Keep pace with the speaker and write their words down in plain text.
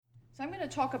So I'm going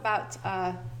to talk about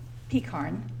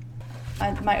PCARN.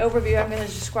 And my overview, I'm going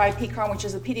to describe PCARN, which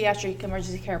is a Pediatric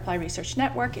Emergency Care Applied Research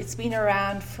Network. It's been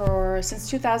around since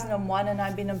 2001, and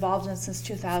I've been involved in it since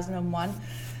 2001.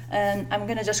 And I'm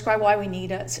going to describe why we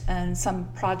need it and some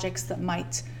projects that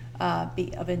might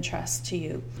be of interest to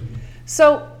you.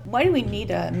 So why do we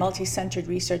need a multi-centered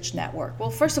research network?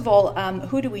 Well, first of all,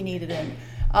 who do we need it in?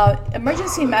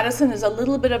 Emergency medicine is a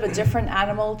little bit of a different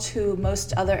animal to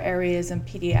most other areas in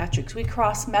pediatrics. We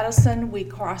cross medicine, we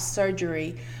cross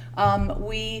surgery.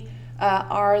 We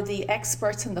are the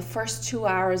experts in the first 2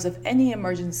 hours of any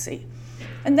emergency.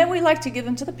 And then we like to give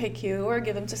them to the PICU or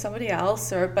give them to somebody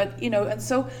else, and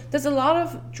so there's a lot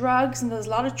of drugs and there's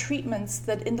a lot of treatments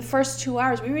that in the first 2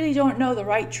 hours, we really don't know the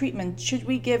right treatment. Should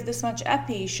we give this much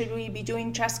epi? Should we be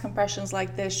doing chest compressions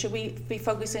like this? Should we be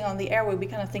focusing on the airway? We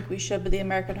kind of think we should, but the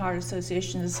American Heart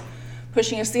Association is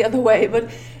pushing us the other way. But,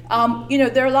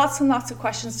 there are lots and lots of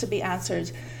questions to be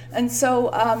answered. And so,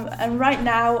 and right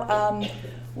now,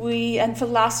 and for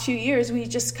the last few years, we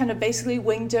just kind of basically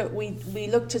winged it. We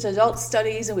looked at adult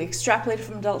studies and we extrapolated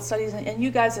from adult studies. And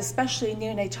you guys, especially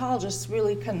neonatologists,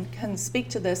 really can speak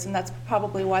to this. And that's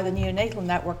probably why the neonatal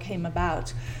network came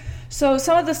about. So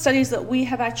some of the studies that we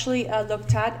have actually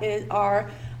looked at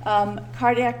are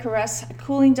cardiac arrest,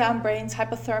 cooling down brains,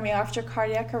 hypothermia after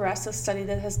cardiac arrest, a study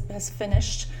that has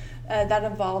finished. That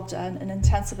involved an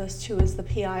intensivist who is the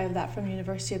PI of that from the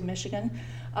University of Michigan.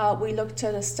 We looked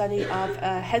at a study of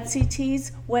head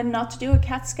CTs, when not to do a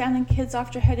CAT scan in kids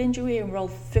after head injury. We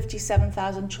enrolled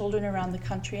 57,000 children around the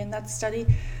country in that study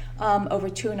over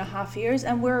 2.5 years.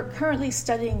 And we're currently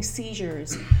studying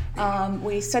seizures.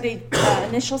 We studied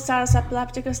initial status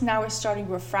epilepticus. Now we're studying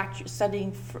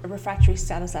refractory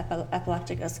status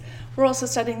epilepticus. We're also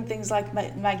studying things like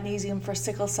magnesium for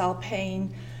sickle cell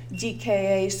pain,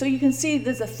 DKA. So you can see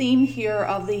there's a theme here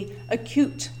of the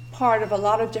acute part of a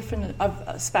lot of different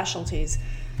specialties.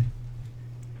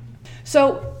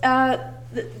 So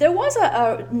there was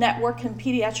a network in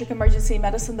pediatric emergency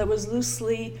medicine that was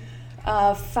loosely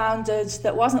founded,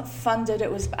 that wasn't funded. It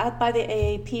was by the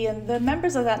AAP, and the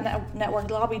members of that network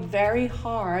lobbied very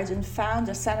hard and found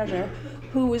a senator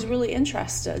who was really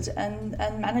interested and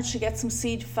managed to get some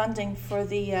seed funding for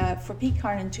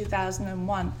PCARN in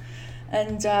 2001.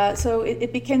 And so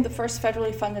it became the first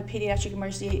federally funded pediatric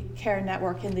emergency care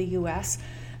network in the U.S.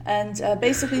 And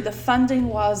basically the funding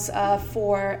was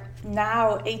for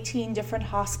now 18 different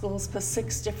hospitals plus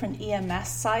 6 different EMS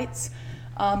sites.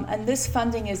 And this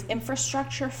funding is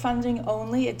infrastructure funding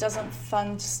only. It doesn't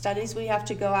fund studies. We have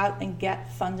to go out and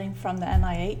get funding from the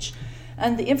NIH.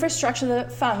 And the infrastructure that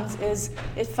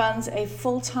it funds a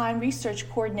full-time research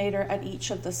coordinator at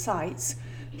each of the sites,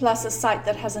 plus a site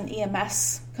that has an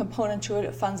EMS component to it.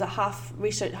 It funds a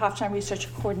half-time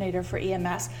research coordinator for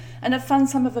EMS, and it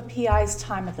funds some of the PI's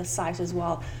time at the site as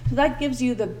well. So that gives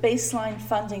you the baseline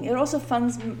funding. It also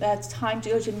funds time to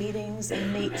go to meetings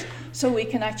and meet, so we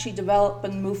can actually develop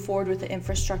and move forward with the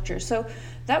infrastructure. So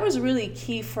that was really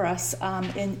key for us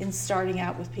in starting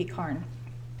out with PCARN.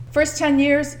 First 10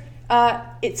 years,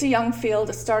 it's a young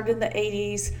field. It started in the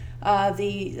 80s.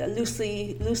 The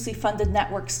loosely funded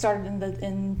network started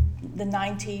in the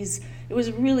 90s. It was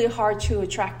really hard to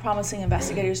attract promising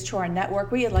investigators to our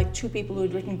network. We had like 2 people who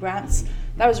had written grants.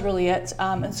 That was really it.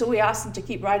 And so we asked them to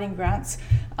keep writing grants.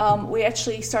 We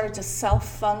actually started to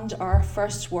self-fund our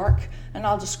first work, and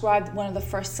I'll describe one of the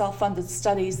first self-funded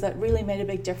studies that really made a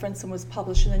big difference and was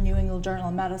published in the New England Journal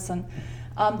of Medicine.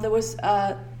 There was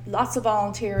lots of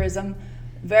volunteerism,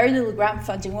 very little grant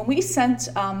funding. When we sent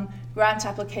grant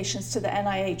applications to the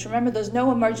NIH, remember there's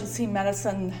no emergency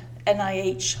medicine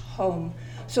NIH home,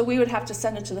 so we would have to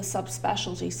send it to the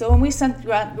subspecialty. So when we sent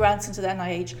grants into the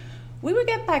NIH, we would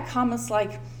get back comments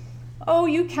like, oh,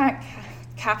 you can't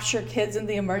capture kids in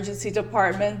the emergency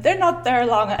department, they're not there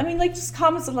long. I mean, like just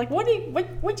comments of like, what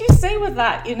do you say with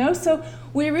that, So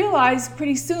we realized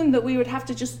pretty soon that we would have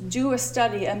to just do a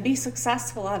study and be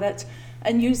successful at it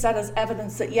and use that as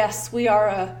evidence that yes, we are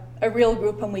a real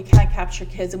group and we can capture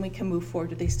kids and we can move forward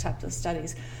with these types of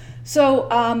studies. So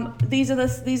these are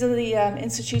the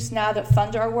institutes now that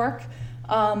fund our work,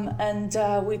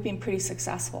 and we've been pretty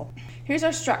successful. Here's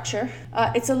our structure.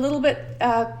 It's a little bit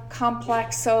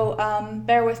complex, so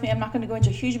bear with me. I'm not going to go into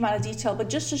a huge amount of detail, but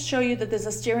just to show you that there's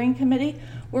a steering committee.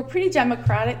 We're pretty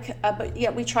democratic, but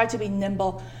yet we try to be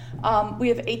nimble. We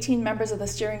have 18 members of the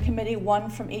steering committee,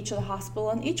 1 from each of the hospital,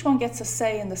 and each one gets a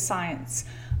say in the science.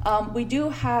 We do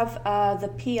have the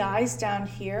PIs down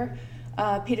here,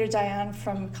 Peter Dayan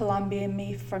from Columbia,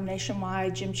 me from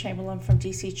Nationwide, Jim Chamberlain from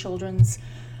DC Children's,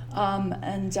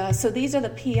 So these are the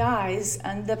PIs,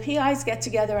 and the PIs get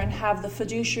together and have the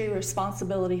fiduciary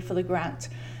responsibility for the grant.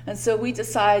 And so we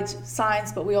decide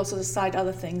science, but we also decide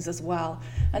other things as well.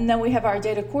 And then we have our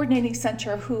data coordinating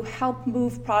center who help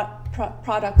move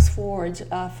products forward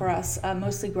for us,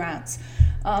 mostly grants.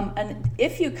 And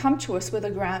if you come to us with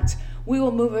a grant, we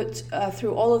will move it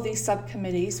through all of these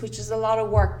subcommittees, which is a lot of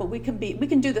work, but we can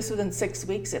do this within 6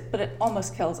 weeks, but it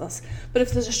almost kills us. But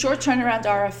if there's a short turnaround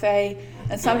RFA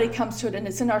and somebody comes to it and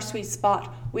it's in our sweet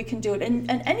spot, we can do it. And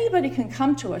anybody can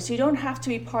come to us. You don't have to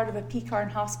be part of a PCARN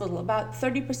hospital. About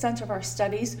 30% of our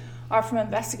studies are from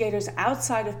investigators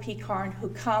outside of PCARN who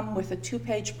come with a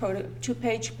two-page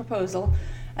proposal,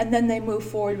 and then they move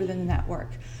forward within the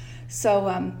network. So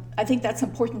I think that's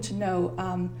important to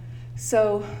know.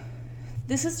 So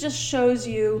this just shows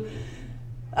you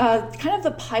kind of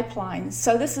the pipeline.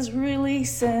 So this is really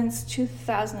since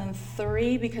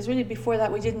 2003, because really before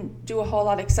that we didn't do a whole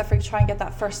lot except for try and get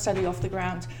that first study off the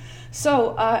ground.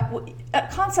 So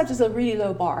concept is a really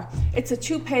low bar. It's a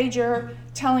 2-pager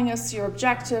telling us your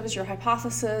objectives, your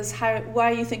hypothesis,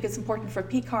 why you think it's important for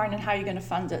PCARN, and how you're going to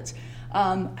fund it.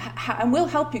 And we'll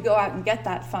help you go out and get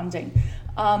that funding.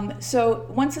 So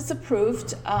once it's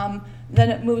approved, then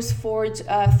it moves forward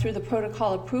through the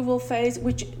protocol approval phase,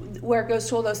 where it goes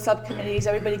to all those subcommittees.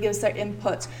 Everybody gives their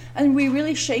input, and we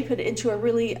really shape it into a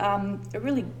really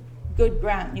good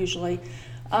grant usually.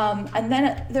 And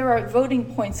then there are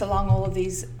voting points along all of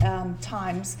these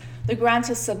times. The grant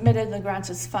is submitted and the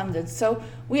grant is funded. So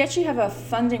we actually have a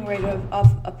funding rate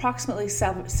of approximately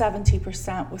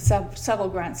 70% with several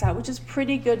grants out, which is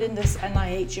pretty good in this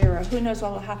NIH era. Who knows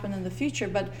what will happen in the future?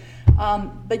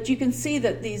 But you can see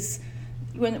that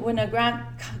when a grant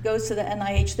goes to the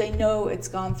NIH, they know it's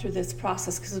gone through this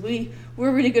process, because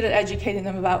we're really good at educating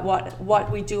them about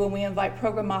what we do, and we invite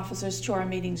program officers to our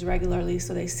meetings regularly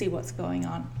so they see what's going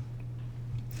on.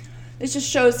 This just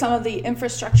shows some of the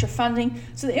infrastructure funding.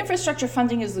 So the infrastructure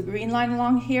funding is the green line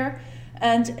along here.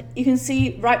 And you can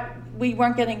see, we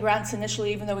weren't getting grants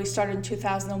initially, even though we started in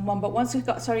 2001. But once we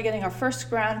started getting our first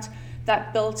grant,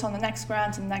 that built on the next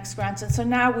grant and the next grant. And so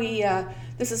now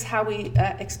this is how we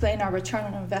explain our return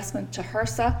on investment to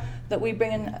HRSA, that we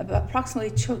bring in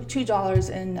approximately $2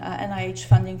 in NIH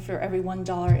funding for every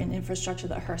 $1 in infrastructure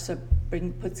that HRSA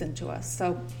puts into us.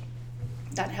 So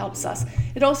that helps us.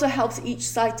 It also helps each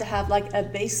site to have like a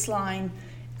baseline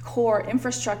core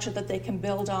infrastructure that they can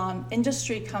build on.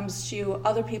 Industry comes to you,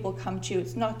 other people come to you.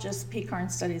 It's not just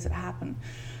PCARN studies that happen.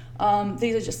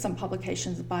 These are just some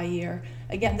publications by year.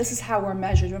 Again, this is how we're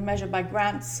measured. We're measured by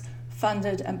grants,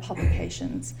 funded, and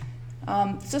publications.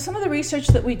 So some of the research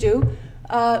that we do,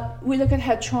 we look at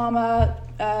head trauma,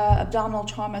 abdominal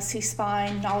trauma,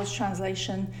 C-spine, knowledge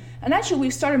translation. And actually,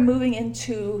 we've started moving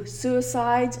into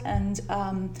suicide and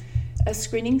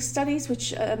screening studies,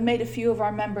 which made a few of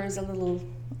our members a little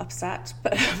upset.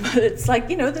 But it's like,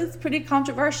 that's pretty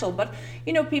controversial. But,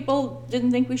 people didn't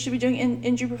think we should be doing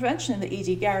injury prevention in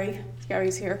the ED.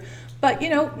 Gary's here. But,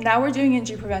 now we're doing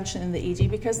injury prevention in the ED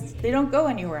because they don't go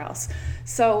anywhere else.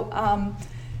 So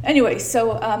anyway,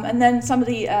 and then some of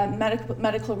the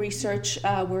medical research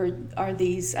are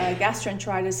these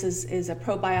gastroenteritis is a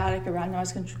probiotic, a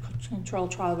randomized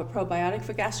controlled trial of a probiotic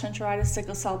for gastroenteritis,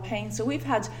 sickle cell pain. So we've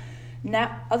had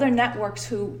other networks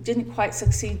who didn't quite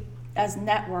succeed as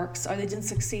networks, or they didn't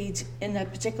succeed in a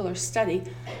particular study,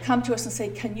 come to us and say,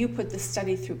 can you put this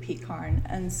study through PCARN?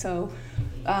 And so,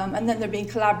 and then there being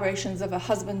collaborations of a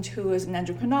husband who is an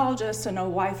endocrinologist and a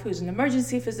wife who's an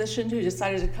emergency physician who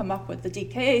decided to come up with the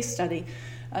DKA study,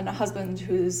 and a husband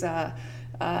who's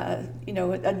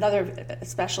another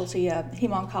specialty, a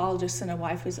hem-oncologist, and a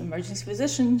wife who's an emergency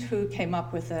physician who came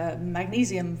up with a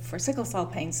magnesium for sickle cell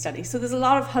pain study. So there's a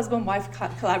lot of husband-wife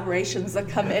collaborations that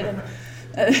come in, and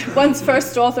one's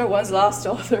first author, one's last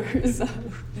author. So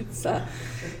it's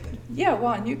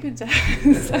Juan, you could.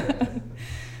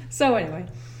 So anyway,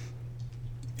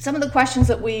 some of the questions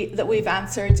that we've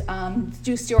answered: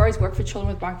 do steroids work for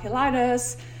children with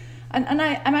bronchiolitis? And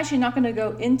I'm actually not going to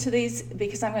go into these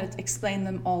because I'm going to explain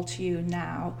them all to you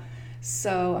now.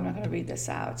 So I'm not going to read this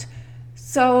out.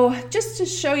 So just to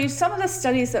show you some of the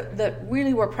studies that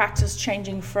really were practice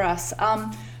changing for us.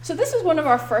 So this is one of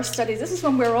our first studies. This is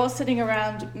when we were all sitting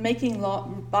around making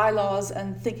bylaws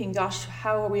and thinking, gosh,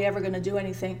 how are we ever going to do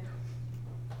anything?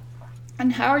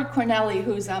 And Howard Cornelli,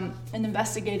 who's an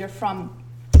investigator from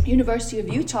University of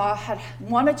Utah, had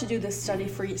wanted to do this study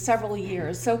for several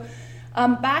years. So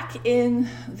back in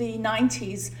the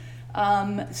 90s,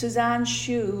 Suzanne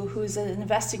Shu, who's an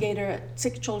investigator at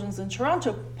Sick Children's in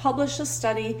Toronto, published a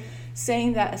study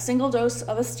saying that a single dose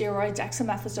of a steroid,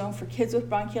 dexamethasone, for kids with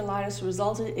bronchiolitis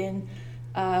resulted in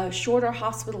shorter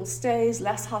hospital stays,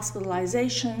 less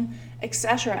hospitalization,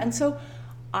 etc. And so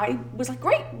I was like,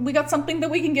 great, we got something that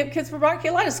we can give kids for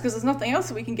bronchiolitis because there's nothing else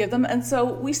that we can give them. And so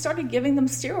we started giving them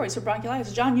steroids for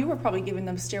bronchiolitis. John, you were probably giving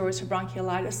them steroids for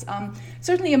bronchiolitis.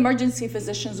 Certainly emergency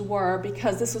physicians were,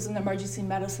 because this was an emergency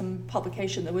medicine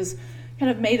publication that was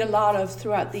kind of made a lot of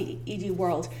throughout the ED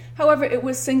world. However, it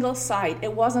was single site.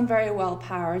 It wasn't very well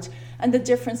powered, and the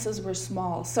differences were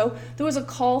small. So there was a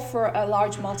call for a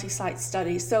large multi-site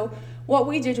study. So what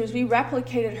we did was we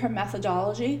replicated her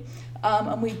methodology.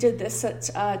 And we did this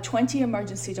at 20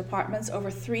 emergency departments over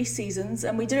 3 seasons,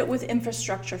 and we did it with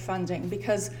infrastructure funding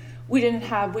because we went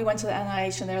to the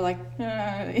NIH and they're like,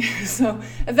 so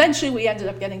eventually we ended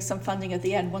up getting some funding at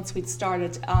the end once we'd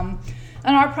started.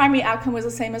 And our primary outcome was the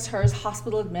same as hers,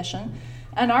 hospital admission.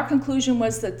 And our conclusion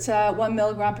was that 1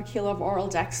 milligram per kilo of oral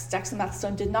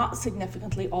dexamethasone did not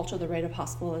significantly alter the rate of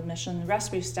hospital admission,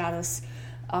 respiratory status,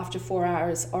 after 4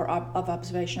 hours or of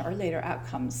observation or later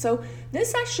outcomes. So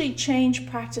this actually changed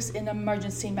practice in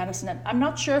emergency medicine. And I'm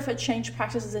not sure if it changed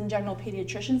practices in general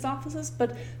pediatricians' offices,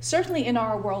 but certainly in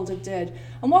our world it did.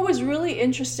 And what was really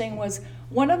interesting was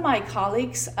one of my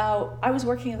colleagues, I was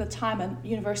working at the time at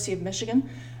University of Michigan,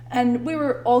 and we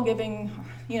were all giving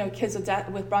kids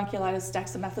with bronchiolitis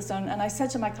dexamethasone. And I said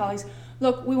to my colleagues,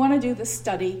 look, we want to do this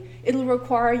study. It'll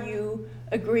require you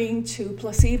agreeing to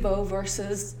placebo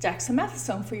versus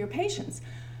dexamethasone for your patients.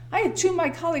 I had 2 of my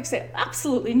colleagues say,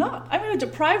 absolutely not. I'm going to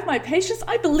deprive my patients.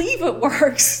 I believe it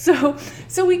works.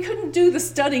 So we couldn't do the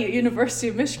study at University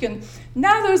of Michigan.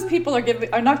 Now those people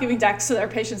are not giving dex to their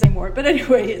patients anymore. But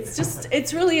anyway,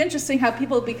 it's really interesting how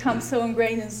people become so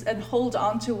ingrained and hold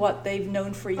on to what they've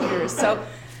known for years.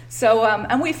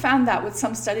 And we found that with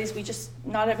some studies,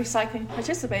 not every site can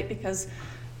participate because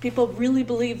people really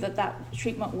believe that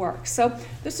treatment works. So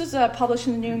this was published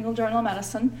in the New England Journal of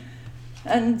Medicine,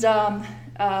 and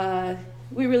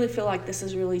we really feel like this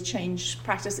has really changed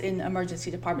practice in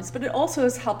emergency departments, but it also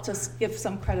has helped us give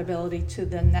some credibility to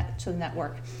the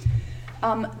network.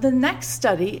 The next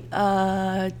study,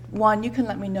 Juan, you can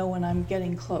let me know when I'm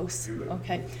getting close.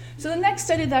 Okay. So the next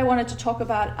study that I wanted to talk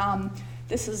about,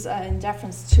 this is in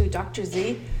deference to Dr.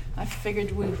 Z. I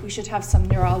figured we should have some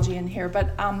neurology in here.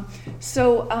 But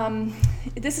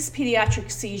this is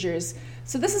pediatric seizures.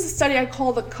 So this is a study I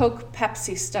call the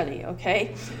Coke-Pepsi study,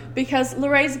 okay? Because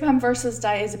lorazepam versus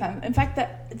diazepam. In fact,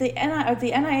 the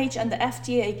NIH and the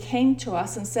FDA came to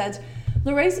us and said,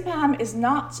 lorazepam is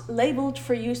not labeled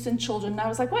for use in children. And I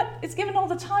was like, what? It's given all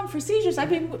the time for seizures. I've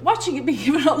been watching it be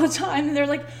given all the time. And they're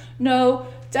like, no,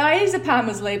 diazepam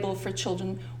is labeled for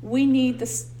children. We need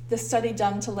the study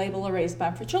done to label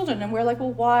lorazepam for children. And we're like,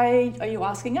 well, why are you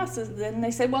asking us? And then they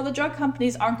said, well, the drug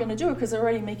companies aren't going to do it because they're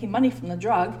already making money from the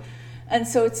drug. And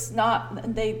so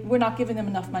we're not giving them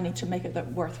enough money to make it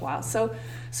worthwhile. So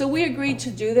we agreed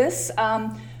to do this.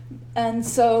 And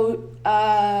so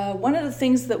one of the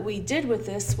things that we did with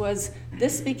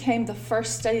this became the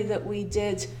first study that we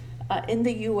did in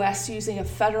the US using a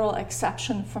federal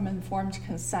exception from informed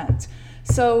consent.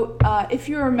 So if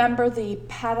you remember the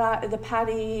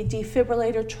PADI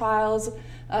defibrillator trials,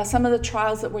 some of the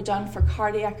trials that were done for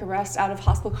cardiac arrest, out of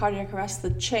hospital cardiac arrest,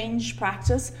 that changed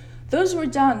practice, those were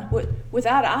done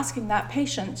without asking that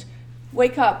patient,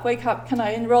 wake up, can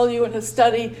I enroll you in a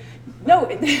study? No,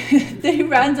 they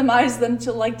randomized them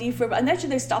to defibrillator. And actually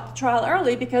they stopped the trial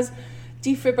early because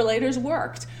defibrillators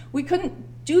worked. We couldn't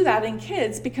do that in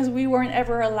kids because we weren't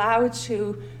ever allowed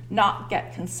to not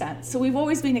get consent. So we've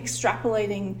always been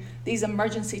extrapolating these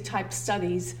emergency type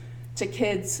studies to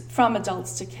kids, from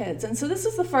adults to kids. And so this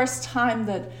is the first time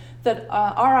that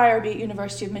our IRB at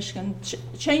University of Michigan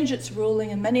changed its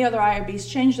ruling, and many other IRBs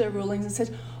changed their rulings and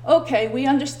said, okay, we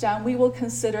understand, we will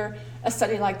consider a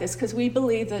study like this because we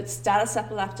believe that status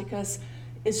epilepticus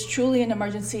is truly an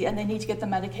emergency and they need to get the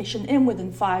medication in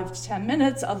within 5 to 10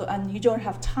 minutes, and you don't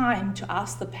have time to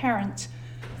ask the parent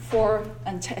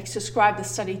and to describe the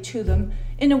study to them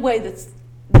in a way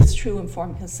that's true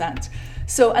informed consent.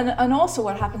 So, and also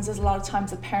what happens is a lot of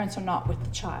times the parents are not with the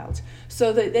child.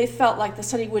 So they felt like the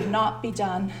study would not be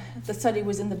done. The study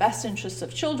was in the best interest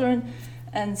of children.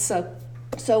 And so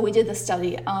we did the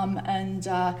study.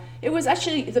 It was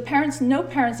actually, no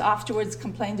parents afterwards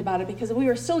complained about it because we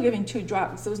were still giving 2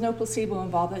 drugs. There was no placebo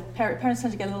involved. The parents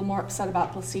tend to get a little more upset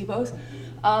about placebos.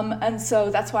 And so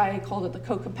that's why I called it the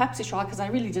Coke and Pepsi trial, because I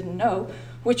really didn't know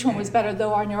which one was better,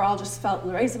 though our neurologists felt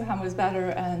lorazepam was better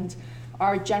and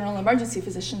our general emergency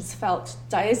physicians felt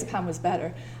diazepam was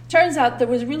better. Turns out there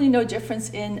was really no difference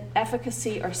in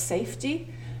efficacy or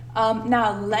safety.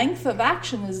 Now, length of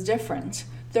action is different.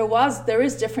 There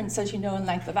is difference, as you know, in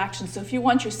length of action. So if you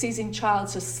want your seizing child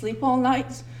to sleep all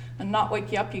night, and not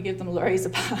wake you up, you give them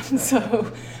lorazepam.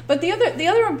 So, but the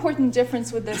other important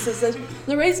difference with this is that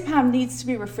lorazepam needs to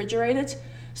be refrigerated.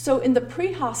 So in the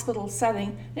pre-hospital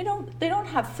setting, they don't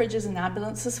have fridges in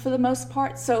ambulances for the most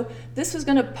part. So this was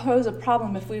going to pose a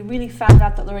problem if we really found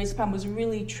out that lorazepam was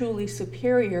really truly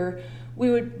superior.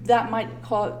 That might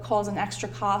cause an extra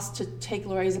cost to take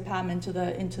lorazepam into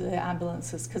the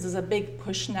ambulances, because there's a big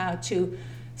push now to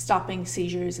stopping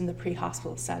seizures in the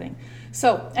pre-hospital setting.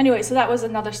 So anyway, so that was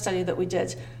another study that we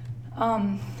did.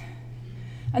 And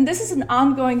this is an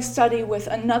ongoing study with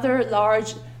another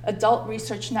large adult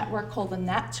research network called the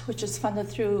NET, which is funded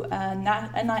through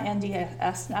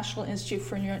NINDS, National Institute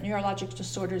for Neurologic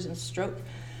Disorders and Stroke.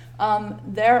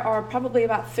 There are probably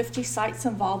about 50 sites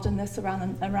involved in this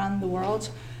around the world,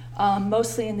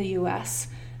 mostly in the US.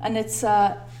 And it's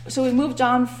so we moved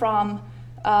on from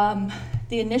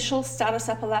the initial status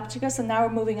epilepticus, and now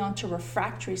we're moving on to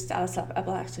refractory status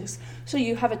epilepticus. So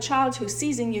you have a child who's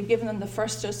seizing, you've given them the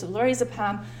first dose of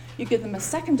lorazepam, you give them a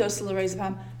second dose of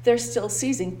lorazepam, they're still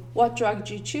seizing. What drug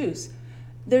do you choose?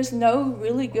 There's no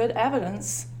really good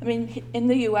evidence. I mean, in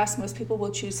the US, most people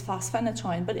will choose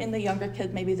fosphenytoin, but in the younger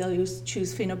kid, maybe they'll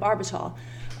choose phenobarbital.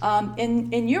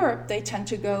 In Europe, they tend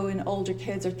to go in older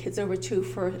kids or kids over 2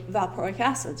 for valproic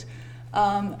acid.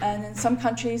 And in some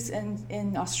countries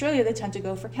in Australia, they tend to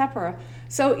go for Keppra.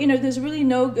 So, there's really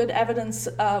no good evidence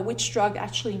which drug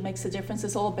actually makes a difference.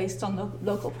 It's all based on the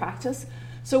local practice.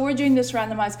 So we're doing this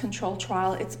randomized control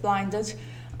trial. It's blinded,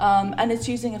 and it's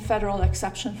using a federal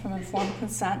exception from informed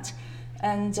consent.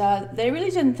 And they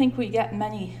really didn't think we'd get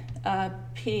many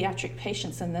pediatric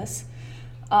patients in this.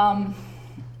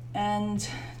 And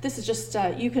this is just,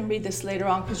 you can read this later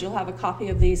on because you'll have a copy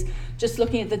of these, just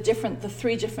looking at the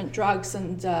 3 different drugs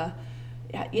and,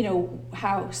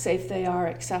 how safe they are,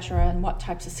 et cetera, and what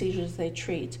types of seizures they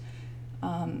treat.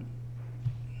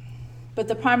 But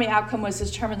the primary outcome was to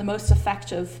determine the most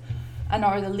effective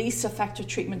or the least effective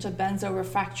treatment of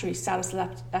benzo-refractory status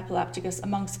epilepticus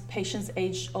amongst patients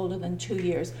aged older than 2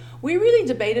 years. We really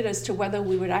debated as to whether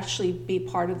we would actually be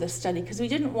part of this study because we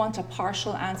didn't want a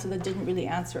partial answer that didn't really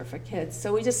answer it for kids.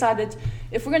 So we decided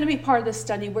if we're going to be part of this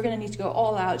study, we're going to need to go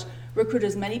all out, recruit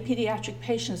as many pediatric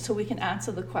patients so we can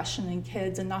answer the question in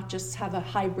kids and not just have a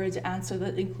hybrid answer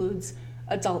that includes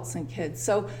adults and kids.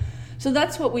 So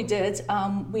that's what we did.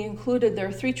 We included, there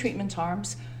are 3 treatment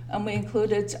arms. And we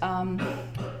included, and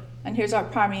here's our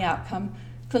primary outcome,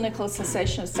 clinical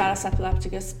cessation of status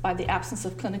epilepticus by the absence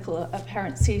of clinical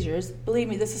apparent seizures. Believe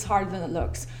me, this is harder than it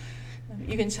looks.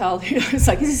 You can tell, it's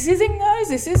like, is he seizing? No,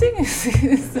 is he seizing?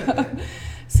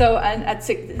 So, and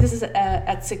this is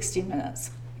at 60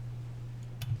 minutes.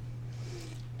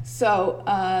 So,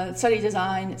 study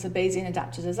design, it's a Bayesian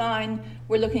adaptive design.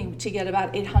 We're looking to get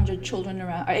about 800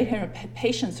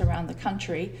 patients around the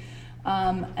country.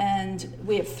 And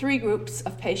we have 3 groups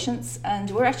of patients, and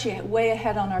we're actually way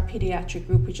ahead on our pediatric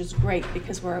group, which is great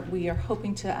because we are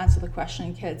hoping to answer the question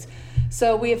in kids.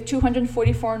 So we have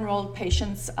 244 enrolled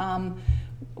patients.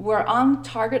 We're on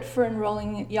target for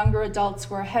enrolling younger adults.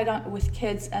 We're ahead with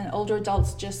kids, and older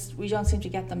adults we don't seem to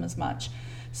get them as much.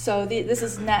 So this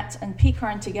is NET and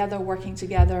PCARN together, working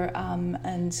together,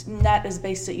 and NET is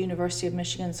based at University of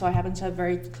Michigan, so I happen to have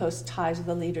very close ties with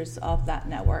the leaders of that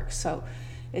network. So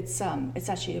it's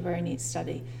actually a very neat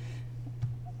study.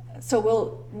 So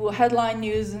we'll headline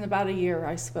news in about a year,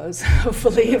 I suppose,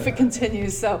 hopefully, if it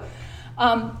continues. So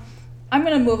I'm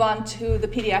going to move on to the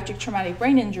pediatric traumatic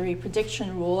brain injury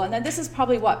prediction rule, and then this is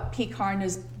probably what PCARN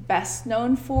is best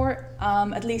known for,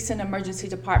 at least in emergency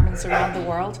departments around the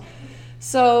world.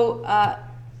 So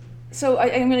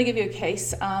I'm going to give you a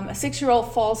case. A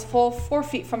 6-year-old falls 4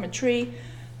 feet from a tree.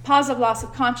 Positive loss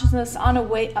of consciousness.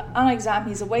 On exam,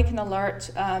 he's awake and alert.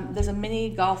 There's a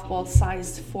mini golf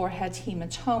ball-sized forehead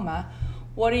hematoma.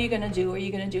 What are you going to do? Are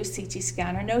you going to do a CT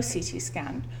scan or no CT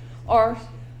scan? Or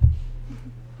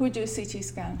who would do a CT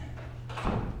scan?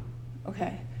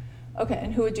 Okay,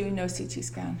 and who would do no CT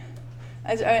scan?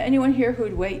 Is there anyone here who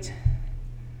would wait,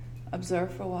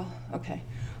 observe for a while?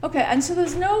 Okay, and so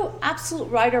there's no absolute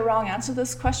right or wrong answer to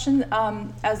this question,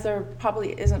 as there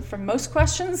probably isn't for most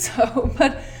questions. So,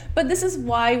 but this is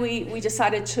why we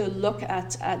decided to look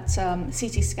at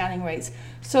CT scanning rates.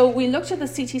 So we looked at the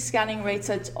CT scanning rates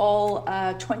at all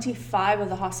 25 of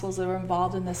the hospitals that were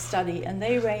involved in this study, and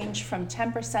they range from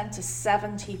 10% to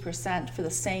 70% for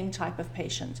the same type of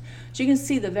patient. So you can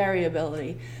see the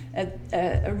variability.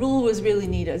 A rule was really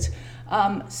needed.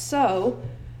 So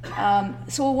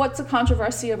what's the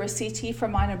controversy over CT for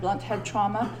minor blunt head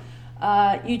trauma?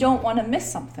 You don't want to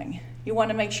miss something. You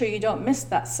want to make sure you don't miss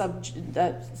that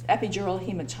epidural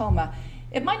hematoma.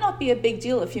 It might not be a big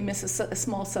deal if you miss a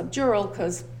small subdural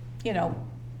because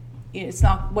it's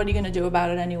not, what are you going to do about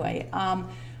it anyway?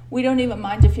 We don't even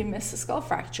mind if you miss a skull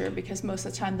fracture because most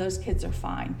of the time those kids are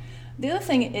fine. The other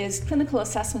thing is clinical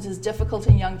assessment is difficult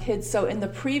in young kids. So in the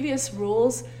previous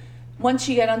rules, once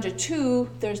you get under 2,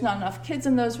 there's not enough kids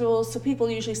in those rules. So people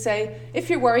usually say, if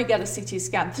you're worried, get a CT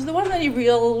scan. So there wasn't any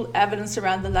real evidence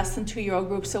around the less than 2-year-old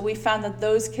group. So we found that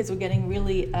those kids were getting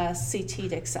really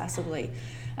CT'd excessively.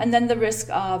 And then the risk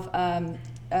of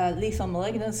lethal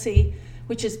malignancy,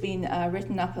 which has been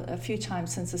written up a few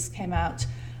times since this came out,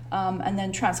 and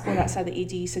then transport outside the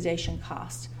ED, sedation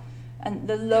cost. And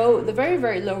the very,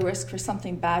 very low risk for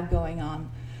something bad going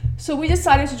on. So we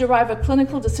decided to derive a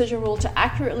clinical decision rule to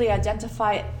accurately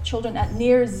identify children at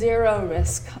near zero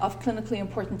risk of clinically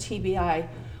important TBI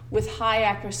with high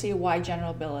accuracy and wide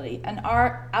generability. And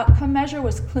our outcome measure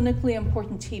was clinically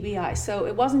important TBI. So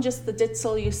it wasn't just the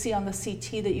DITSL you see on the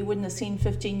CT that you wouldn't have seen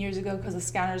 15 years ago because the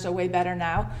scanners are way better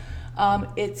now.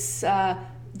 It's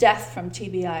death from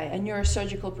TBI, a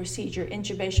neurosurgical procedure,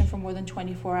 intubation for more than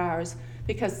 24 hours,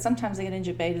 because sometimes they get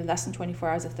intubated less than 24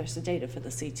 hours if they're sedated for the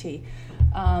CT.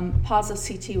 Positive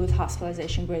CT with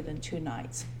hospitalization greater than 2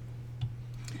 nights.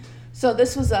 So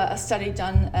this was a study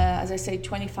done, as I say,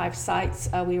 25 sites.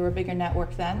 We were a bigger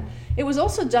network then. It was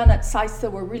also done at sites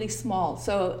that were really small.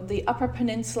 So the Upper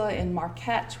Peninsula in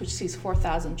Marquette, which sees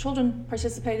 4,000 children,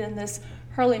 participated in this.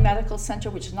 Hurley Medical Center,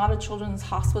 which is not a children's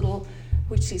hospital,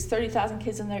 which sees 30,000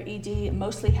 kids in their ED,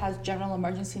 mostly has general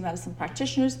emergency medicine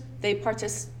practitioners. They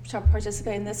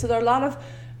participate in this. So there are a lot of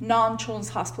non-children's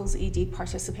hospitals ED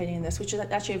participating in this, which is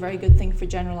actually a very good thing for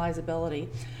generalizability.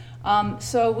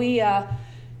 So we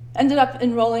ended up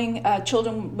enrolling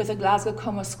children with a Glasgow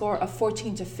Coma score of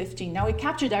 14 to 15. Now we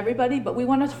captured everybody, but we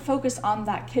wanted to focus on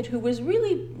that kid who was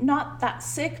really not that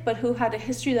sick, but who had a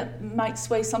history that might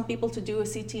sway some people to do a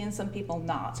CT and some people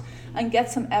not, and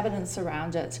get some evidence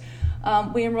around it.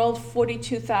 We enrolled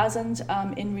 42,000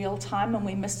 in real time, and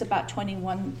we missed about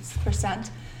 21%.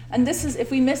 And this is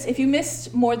if you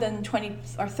missed more than 20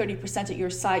 or 30% at your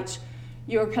site,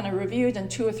 you're kind of reviewed, and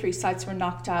 2 or 3 sites were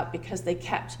knocked out because they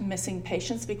kept missing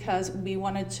patients, because we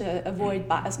wanted to avoid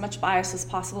as much bias as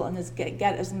possible and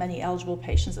get as many eligible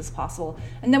patients as possible.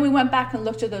 And then we went back and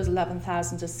looked at those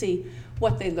 11,000 to see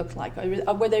what they looked like.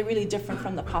 Were they really different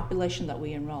from the population that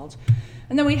we enrolled?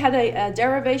 And then we had a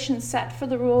derivation set for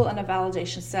the rule and a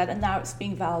validation set, and now it's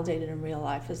being validated in real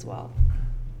life as well.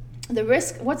 The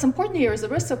risk, what's important here is the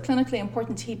risk of clinically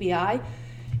important TBI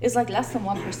is like less than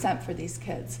 1% for these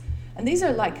kids. And these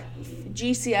are like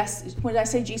GCS. When I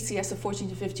say GCS of 14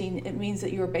 to 15, it means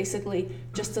that you're basically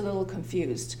just a little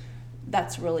confused.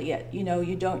 That's really it.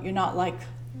 You're not like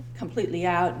completely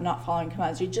out, not following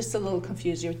commands. You're just a little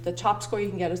confused. The top score you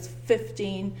can get is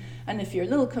 15, and if you're a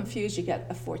little confused, you get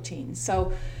a 14.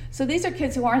 So these are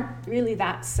kids who aren't really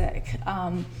that sick.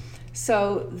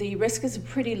 So the risk is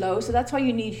pretty low. So that's why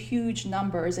you need huge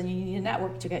numbers, and you need a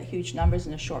network to get huge numbers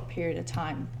in a short period of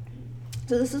time.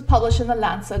 So this was published in The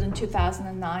Lancet in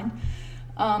 2009.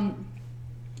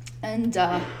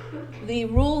 The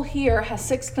rule here has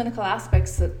 6 clinical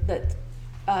aspects that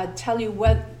tell you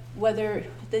whether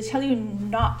they tell you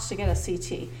not to get a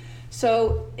CT.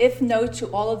 So if no to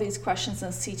all of these questions,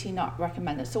 then CT not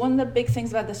recommended. So one of the big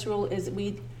things about this rule is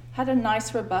we had a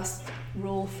nice, robust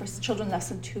rule for children less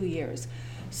than 2 years.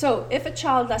 So if a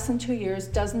child less than 2 years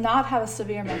does not have a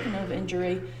severe mechanism of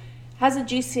injury, does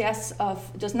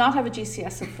not have a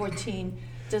GCS of 14,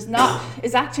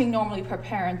 is acting normally per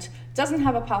parent, doesn't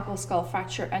have a palpable skull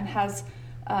fracture, and has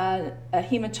a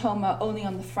hematoma only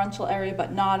on the frontal area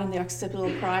but not in the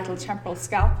occipital, parietal, temporal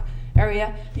scalp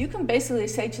area, you can basically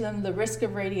say to them the risk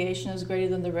of radiation is greater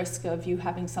than the risk of you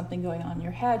having something going on in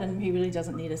your head, and he really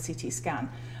doesn't need a CT scan.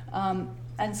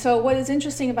 And so what is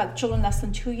interesting about children less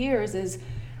than 2 years is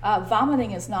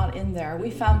vomiting is not in there. We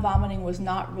found vomiting was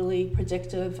not really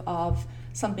predictive of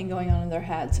something going on in their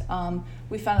heads.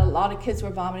 We found a lot of kids were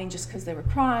vomiting just because they were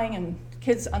crying, and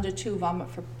kids under 2 vomit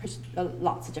for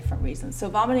lots of different reasons. So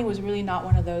vomiting was really not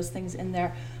one of those things in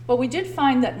there. But we did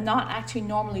find that not acting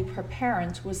normally per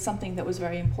parent was something that was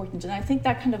very important. And I think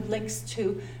that kind of links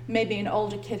to maybe an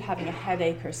older kid having a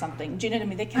headache or something. Do you know what I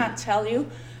mean? They can't tell you,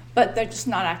 but they're just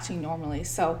not acting normally.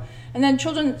 So, and then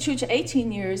children 2 to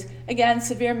 18 years, again,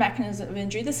 severe mechanism of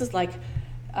injury. This is like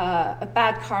a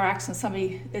bad car accident,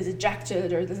 somebody is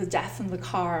ejected or there's a death in the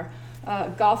car,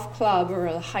 a golf club or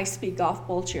a high-speed golf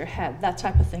ball to your head, that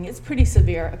type of thing. It's pretty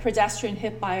severe. A pedestrian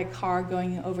hit by a car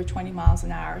going over 20 miles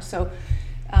an hour. So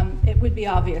it would be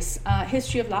obvious.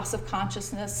 History of loss of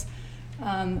consciousness.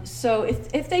 So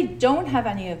if they don't have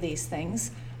any of these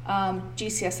things,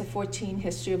 GCS of 14,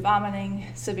 history of vomiting,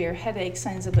 severe headache,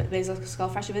 signs of basal skull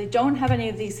fracture. If they don't have any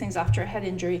of these things after a head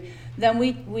injury, then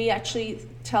we actually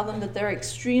tell them that they're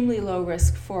extremely low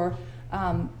risk for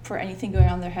anything going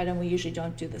on in their head, and we usually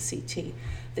don't do the CT.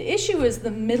 The issue is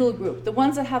the middle group, the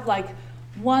ones that have like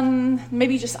one,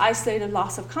 maybe just isolated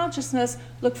loss of consciousness,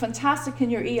 look fantastic in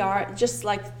your ER, just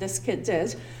like this kid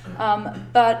did,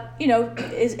 but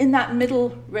is in that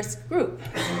middle risk group.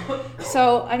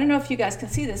 So I don't know if you guys can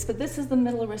see this, but this is the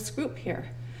middle risk group here.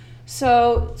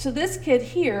 So this kid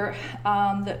here,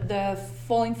 the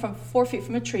falling from 4 feet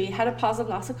from a tree, had a positive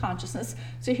loss of consciousness.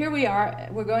 So here we are,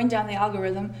 we're going down the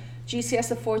algorithm.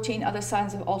 GCS of 14, other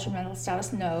signs of altered mental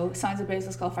status, no. Signs of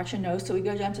basal skull fracture, no. So we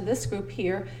go down to this group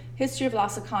here. History of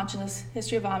loss of consciousness,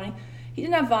 history of vomiting. He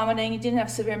didn't have vomiting, he didn't have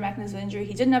severe mechanism of injury,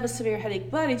 he didn't have a severe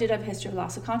headache, but he did have a history of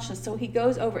loss of consciousness. So he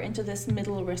goes over into this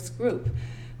middle risk group,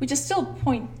 which is still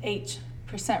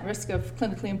 0.8% risk of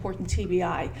clinically important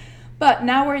TBI. But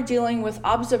now we're dealing with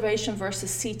observation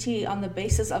versus CT on the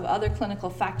basis of other clinical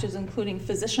factors, including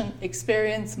physician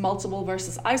experience, multiple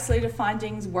versus isolated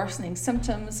findings, worsening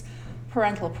symptoms,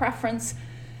 parental preference.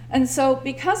 And so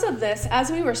because of this,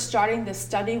 as we were starting this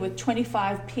study with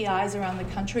 25 PIs around the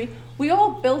country, we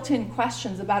all built in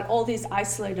questions about all these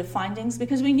isolated findings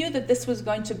because we knew that this was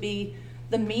going to be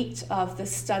the meat of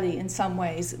this study in some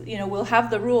ways. We'll have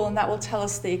the rule and that will tell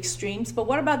us the extremes, but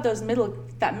what about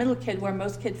that middle kid where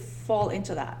most kids fall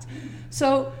into that?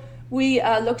 So we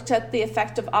looked at the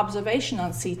effect of observation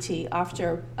on CT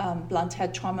after blunt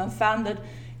head trauma and found that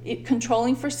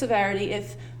controlling for severity,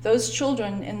 if those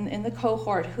children in the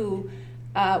cohort who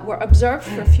were observed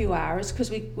for a few hours,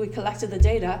 because we collected the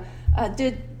data,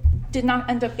 did not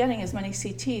end up getting as many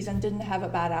CTs and didn't have a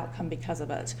bad outcome because of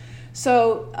it.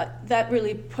 So that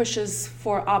really pushes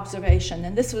for observation.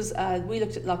 And this was, we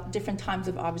looked at different times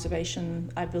of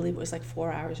observation. I believe it was like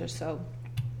 4 hours or so.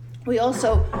 We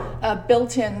also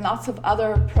built in lots of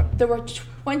other, there were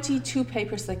 22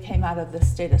 papers that came out of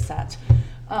this data set.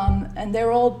 And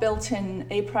they're all built in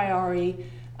a priori,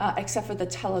 except for the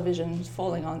television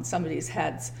falling on somebody's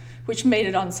heads, which made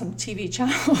it on some TV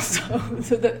channels.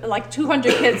 So like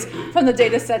 200 kids from the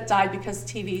data set died because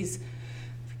TVs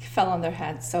fell on their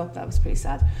heads. So that was pretty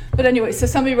sad. But anyway, so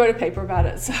somebody wrote a paper about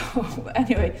it. So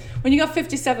anyway, when you got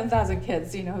 57,000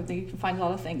 kids, you can find a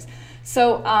lot of things.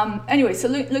 So anyway, so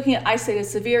looking at isolated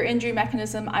severe injury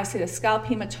mechanism, isolated scalp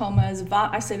hematomas,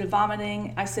 isolated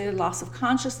vomiting, isolated loss of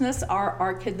consciousness,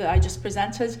 our kid that I just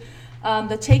presented.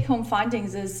 The take-home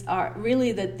findings are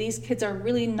really that these kids are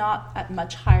really not at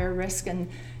much higher risk and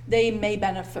they may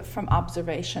benefit from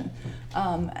observation.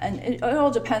 And it all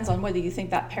depends on whether you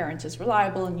think that parent is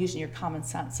reliable and using your common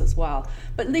sense as well.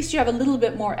 But at least you have a little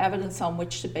bit more evidence on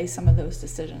which to base some of those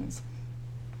decisions.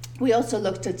 We also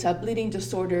looked at bleeding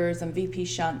disorders and VP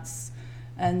shunts.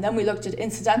 And then we looked at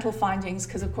incidental findings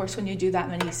because, of course, when you do that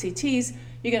many CTs,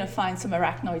 you're going to find some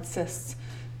arachnoid cysts.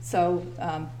 So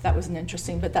that was an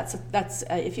interesting, but that's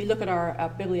if you look at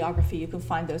our bibliography, you can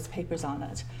find those papers on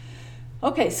it.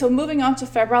 Okay, so moving on to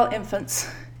febrile infants.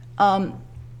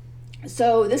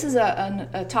 So this is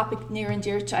a topic near and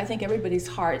dear to, I think, everybody's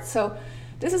heart. So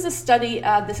this is a study,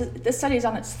 this study is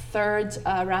on its third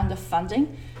round of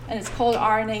funding, and it's called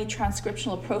RNA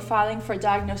transcriptional profiling for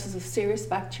diagnosis of serious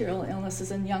bacterial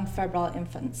illnesses in young febrile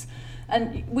infants.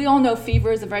 And we all know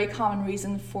fever is a very common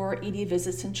reason for ED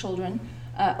visits in children.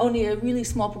 Only a really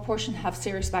small proportion have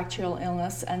serious bacterial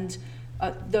illness, and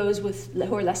those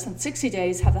who are less than 60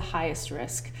 days have the highest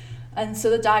risk. And so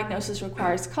the diagnosis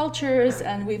requires cultures,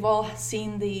 and we've all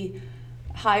seen the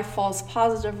high false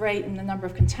positive rate and the number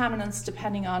of contaminants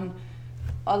depending on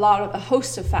a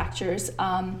host of factors.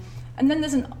 And then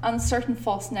there's an uncertain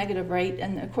false negative rate,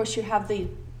 and of course you have the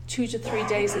 2 to 3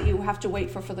 days that you have to wait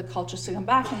for the cultures to come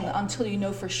back until you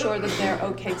know for sure that they're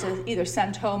okay to either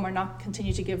send home or not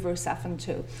continue to give Rocephin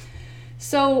to.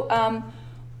 So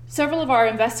several of our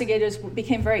investigators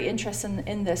became very interested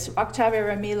in this. Octavio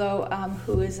Ramilo,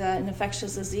 who is an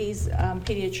infectious disease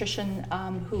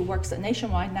pediatrician who works at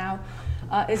Nationwide now,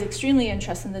 is extremely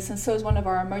interested in this, and so is one of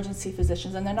our emergency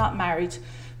physicians, and they're not married,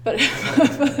 but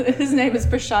his name is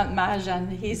Prashant Mahajan.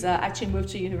 He's actually moved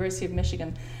to University of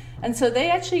Michigan. And so they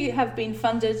actually have been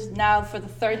funded now for the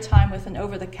third time with an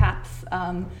over-the-cap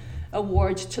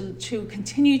award to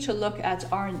continue to look at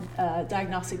our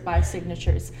diagnostic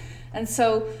biosignatures. And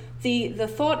so the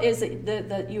thought is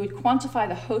that you would quantify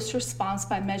the host response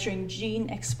by measuring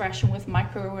gene expression with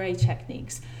microarray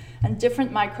techniques. And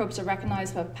different microbes are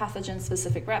recognized by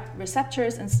pathogen-specific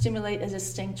receptors and stimulate a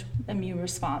distinct immune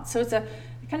response. So it's a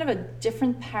kind of a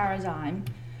different paradigm.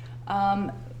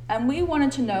 And we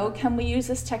wanted to know, can we use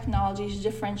this technology to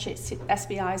differentiate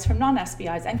SBIs from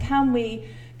non-SBIs? And can we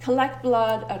collect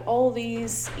blood at all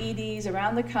these EDs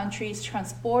around the country,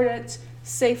 transport it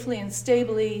safely and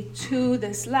stably to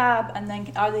this lab, and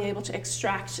then are they able to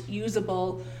extract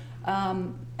usable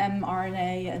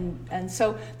mRNA? And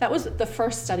so that was the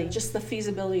first study, just the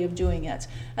feasibility of doing it.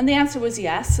 And the answer was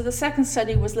yes. So the second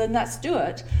study was, then let's do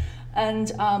it.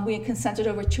 And we had consented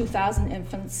over 2,000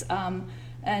 infants.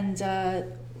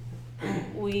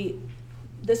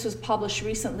 This was published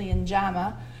recently in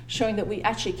JAMA, showing that we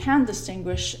actually can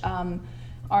distinguish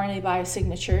RNA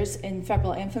biosignatures in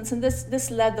febrile infants. And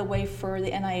this led the way for the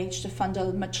NIH to fund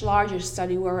a much larger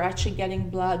study where we're actually getting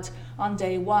blood on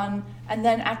day 1 and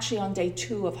then actually on day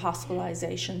 2 of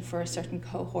hospitalization for a certain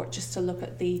cohort, just to look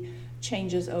at the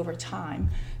changes over time.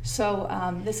 So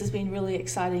this has been really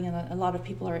exciting, and a lot of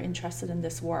people are interested in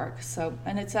this work.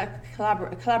 And it's a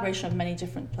collaboration of many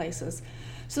different places.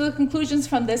 So the conclusions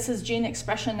from this is gene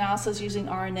expression analysis using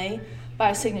RNA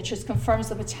biosignatures confirms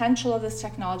the potential of this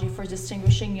technology for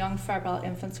distinguishing young febrile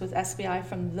infants with SBI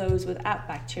from those without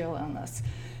bacterial illness.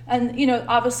 And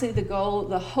obviously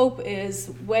the hope is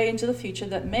way into the future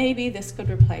that maybe this could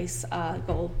replace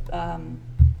gold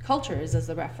cultures as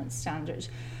the reference standard.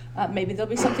 Maybe there'll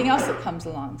be something else that comes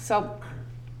along. So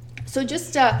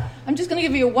just I'm just going to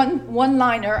give you a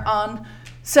one-liner on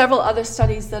several other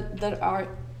studies that are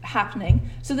happening.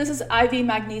 So this is IV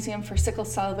magnesium for sickle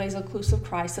cell vaso-occlusive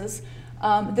crisis.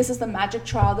 This is the MAGIC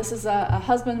trial. This is a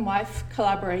husband-wife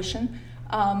collaboration.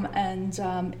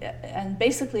 And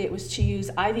basically it was to use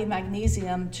IV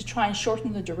magnesium to try and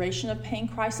shorten the duration of pain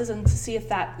crisis and to see if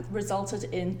that resulted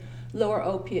in lower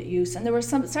opiate use. And there were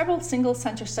several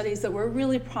single-center studies that were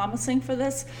really promising for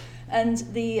this. And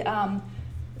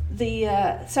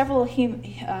several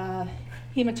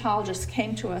hematologists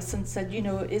came to us and said,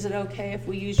 is it okay if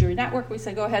we use your network? We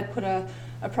said, go ahead, put a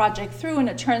project through. And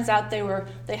it turns out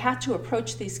they had to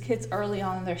approach these kids early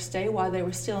on in their stay while they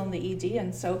were still in the ED.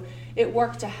 And so it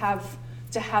worked to have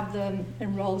them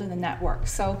enrolled in the network.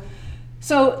 So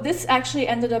this actually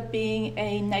ended up being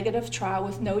a negative trial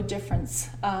with no difference,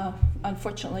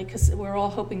 unfortunately, because we're all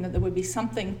hoping that there would be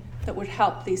something that would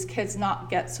help these kids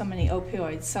not get so many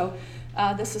opioids. So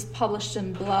this is published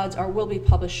in Blood, or will be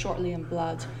published shortly in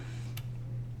Blood.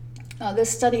 This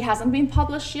study hasn't been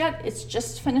published yet. It's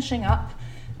just finishing up,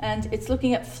 and it's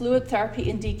looking at fluid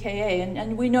therapy in DKA.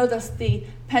 And we know that the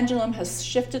pendulum has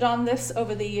shifted on this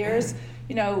over the years.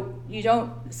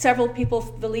 Several people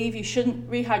believe you shouldn't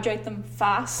rehydrate them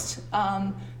fast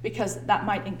because that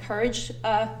might encourage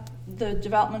the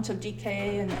development of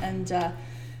DKA and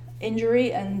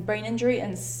injury and brain injury.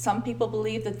 And some people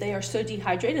believe that they are so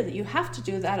dehydrated that you have to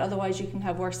do that, otherwise you can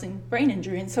have worsening brain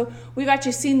injury. And so we've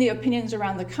actually seen the opinions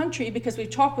around the country because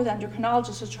we've talked with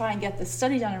endocrinologists to try and get this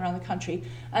study done around the country.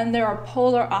 And there are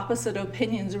polar opposite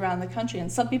opinions around the country,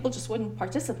 and some people just wouldn't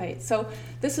participate. So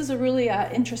this is a really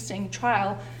interesting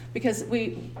trial because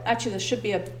there should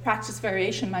be a practice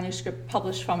variation manuscript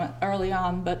published from it early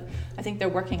on, but I think they're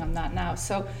working on that now.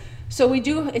 So we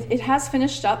do, it has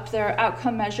finished up. Their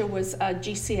outcome measure was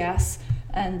GCS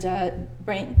and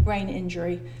brain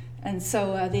injury. And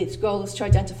so its goal is to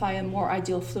identify a more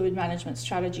ideal fluid management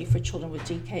strategy for children with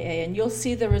DKA. And you'll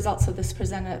see the results of this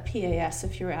presented at PAS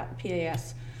if you're at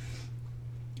PAS.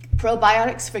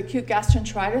 Probiotics for acute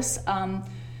gastroenteritis.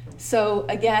 So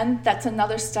again, that's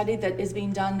another study that is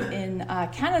being done in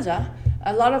Canada.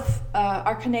 A lot of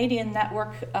our Canadian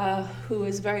network,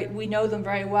 we know them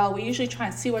very well. We usually try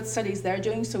and see what studies they're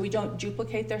doing so we don't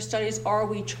duplicate their studies, or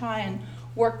we try and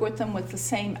work with them with the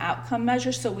same outcome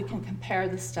measure so we can compare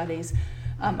the studies.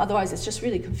 Otherwise, it's just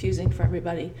really confusing for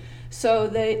everybody. So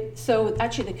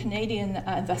actually the Canadian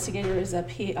investigator is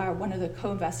one of the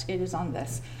co-investigators on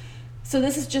this. So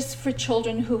this is just for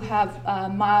children who have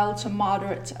mild to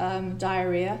moderate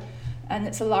diarrhea. And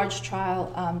it's a large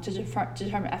trial to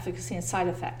determine efficacy and side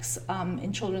effects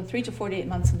in children 3 to 48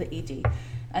 months in the ED.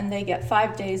 And they get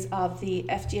 5 days of the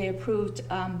FDA-approved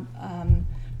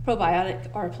probiotic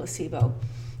or a placebo.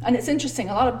 And it's interesting,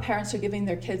 a lot of parents are giving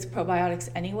their kids probiotics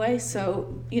anyway.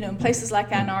 So, in places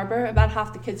like Ann Arbor, about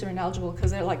half the kids are ineligible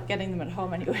because they're like getting them at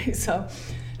home anyway. So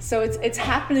it's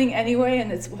happening anyway,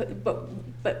 and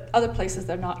but other places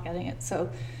they're not getting it. So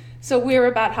we're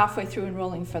about halfway through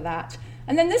enrolling for that.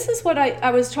 And then this is what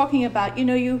I was talking about.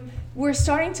 We're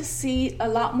starting to see a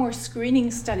lot more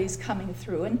screening studies coming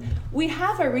through. And we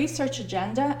have a research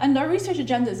agenda, and our research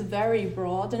agenda is very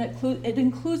broad, and it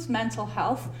includes mental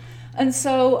health. And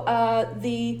so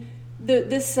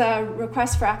this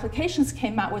request for applications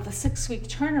came out with a 6-week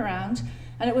turnaround.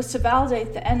 and it was to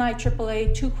validate the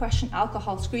NIAAA 2-question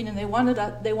alcohol screen, and they wanted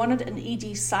an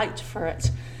ED site for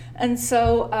it. And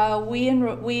so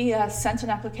we sent an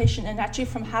application in actually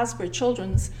from Hasbro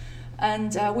Children's,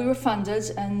 and we were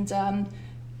funded, and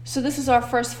so this is our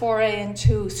first foray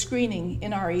into screening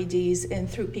in our EDs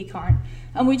through PCARN.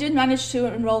 And we did manage to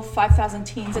enroll 5,000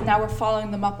 teens, and now we're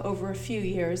following them up over a few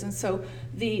years. And so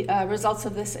the results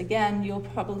of this, again, you'll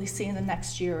probably see in the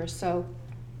next year or so.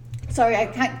 Sorry, I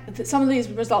can't. Some of these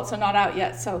results are not out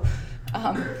yet. So,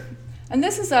 and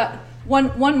this is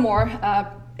one more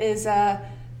is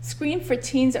screen for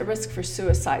teens at risk for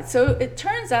suicide. So it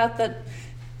turns out that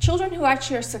children who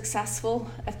actually are successful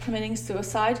at committing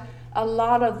suicide, a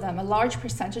lot of them, a large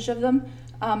percentage of them,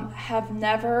 have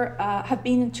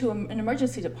been into an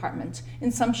emergency department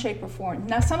in some shape or form.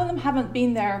 Now, some of them haven't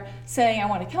been there saying, I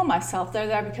want to kill myself. They're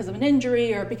there because of an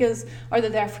injury or they're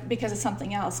there because of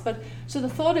something else. But so the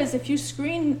thought is, if you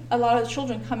screen a lot of the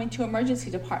children coming to emergency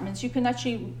departments, you can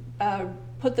actually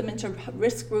put them into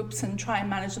risk groups and try and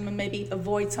manage them and maybe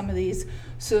avoid some of these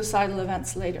suicidal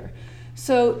events later.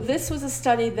 So this was a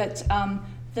study that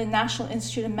the National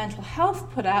Institute of Mental Health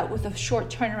put out with a short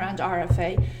turnaround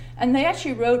RFA. And they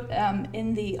actually wrote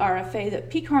in the RFA that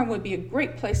PCARN would be a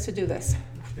great place to do this.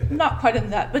 Not quite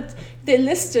in that, but they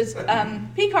listed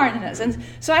PCARN in it. And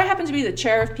so I happened to be the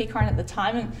chair of PCARN at the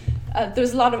time, and there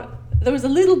was a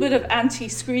little bit of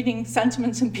anti-screening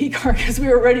sentiment in PCARN because we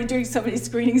were already doing so many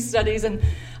screening studies, and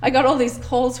I got all these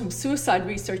calls from suicide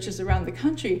researchers around the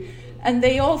country, and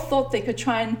they all thought they could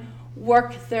try and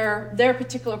work their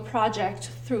particular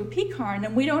project through PCARN,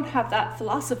 and we don't have that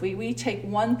philosophy. We take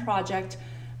one project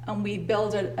and we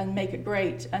build it and make it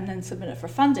great and then submit it for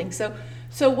funding. So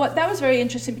that was very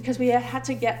interesting because we had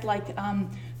to get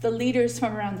the leaders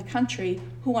from around the country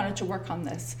who wanted to work on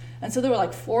this. And so there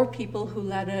were 4 people who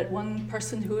led it, one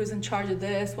person who was in charge of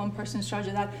this, one person in charge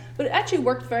of that. But it actually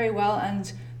worked very well,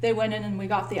 and they went in and we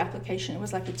got the application. It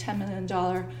was like a $10 million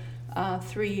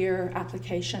 3-year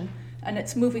application, and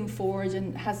it's moving forward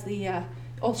and has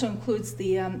also includes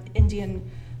the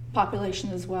Indian population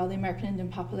as well, the American Indian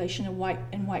population in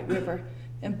White River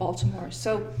in Baltimore.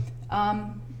 So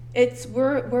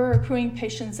we're accruing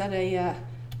patients at a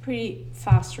pretty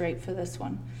fast rate for this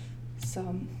one.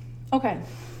 So, okay,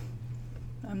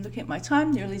 I'm looking at my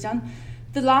time, nearly done.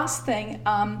 The last thing,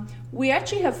 we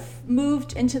actually have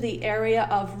moved into the area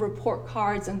of report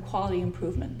cards and quality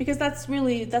improvement because that's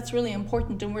really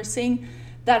important, and we're seeing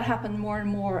that happen more and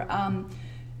more.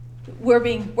 We're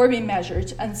being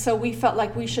measured, and so we felt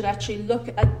like we should actually look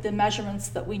at the measurements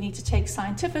that we need to take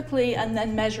scientifically and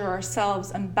then measure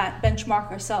ourselves and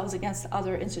benchmark ourselves against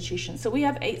other institutions. So we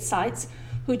have 8 sites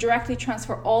who directly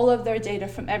transfer all of their data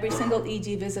from every single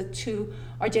ED visit to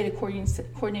our data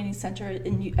coordinating center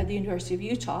at the University of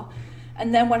Utah.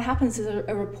 And then what happens is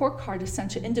a report card is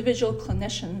sent to individual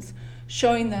clinicians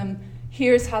showing them,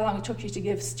 here's how long it took you to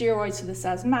give steroids to this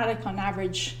asthmatic on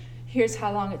average. Here's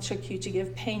how long it took you to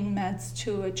give pain meds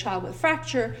to a child with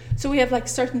fracture. So we have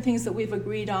certain things that we've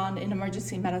agreed on in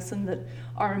emergency medicine that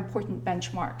are important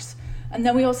benchmarks. And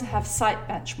then we also have site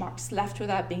benchmarks, left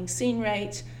without being seen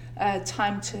rate,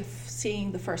 time to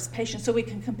seeing the first patient, so we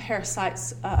can compare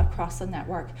sites across the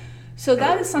network. So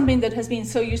that is something that has been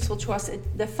so useful to us.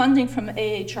 The funding from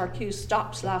AHRQ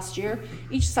stopped last year.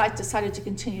 Each site decided to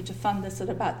continue to fund this at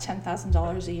about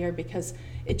 $10,000 a year because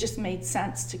it just made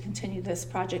sense to continue this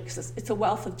project because it's a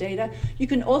wealth of data. You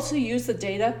can also use the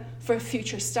data for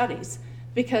future studies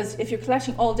because if you're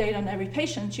collecting all data on every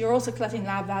patient, you're also collecting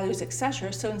lab values, et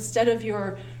cetera. So instead of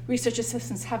your research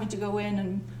assistants having to go in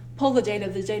and pull the data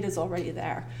is already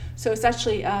there. So it's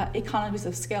actually economies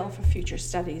of scale for future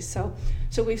studies. So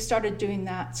we've started doing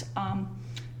that.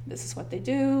 This is what they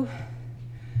do.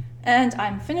 And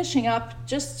I'm finishing up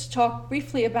just to talk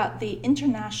briefly about the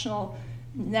international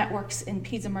networks in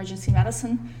peds emergency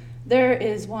medicine. There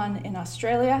is one in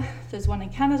Australia, there's one in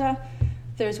Canada,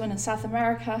 there's one in South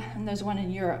America, and there's one in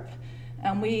Europe.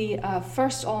 And we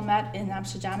first all met in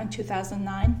Amsterdam in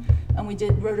 2009, and we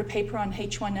wrote a paper on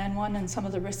H1N1 and some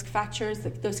of the risk factors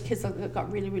that those kids that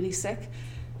got really, really sick.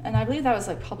 And I believe that was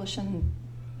published in,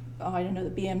 the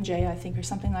BMJ, I think, or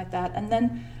something like that. And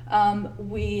then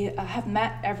we have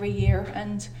met every year,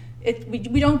 and we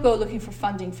don't go looking for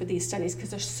funding for these studies because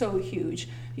they're so huge.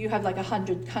 You have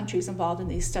 100 countries involved in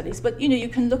these studies. But you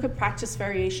can look at practice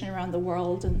variation around the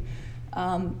world and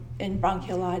in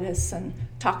bronchiolitis and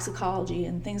toxicology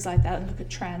and things like that, and look at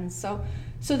trends.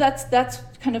 So that's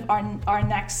kind of our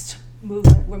next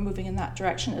movement. We're moving in that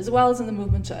direction, as well as in the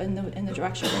movement in the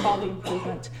direction of quality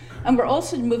improvement. And we're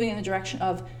also moving in the direction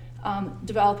of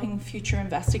developing future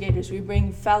investigators. We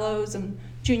bring fellows and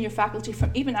junior faculty from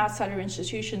even outside our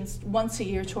institutions once a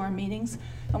year to our meetings,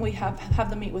 and we have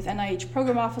them meet with NIH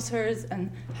program officers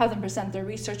and have them present their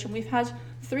research, and we've had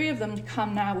 3 of them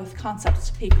come now with concepts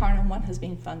to PCARN, and 1 has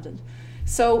been funded.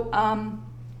 So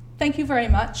thank you very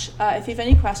much. If you have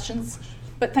any questions,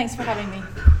 but thanks for having me.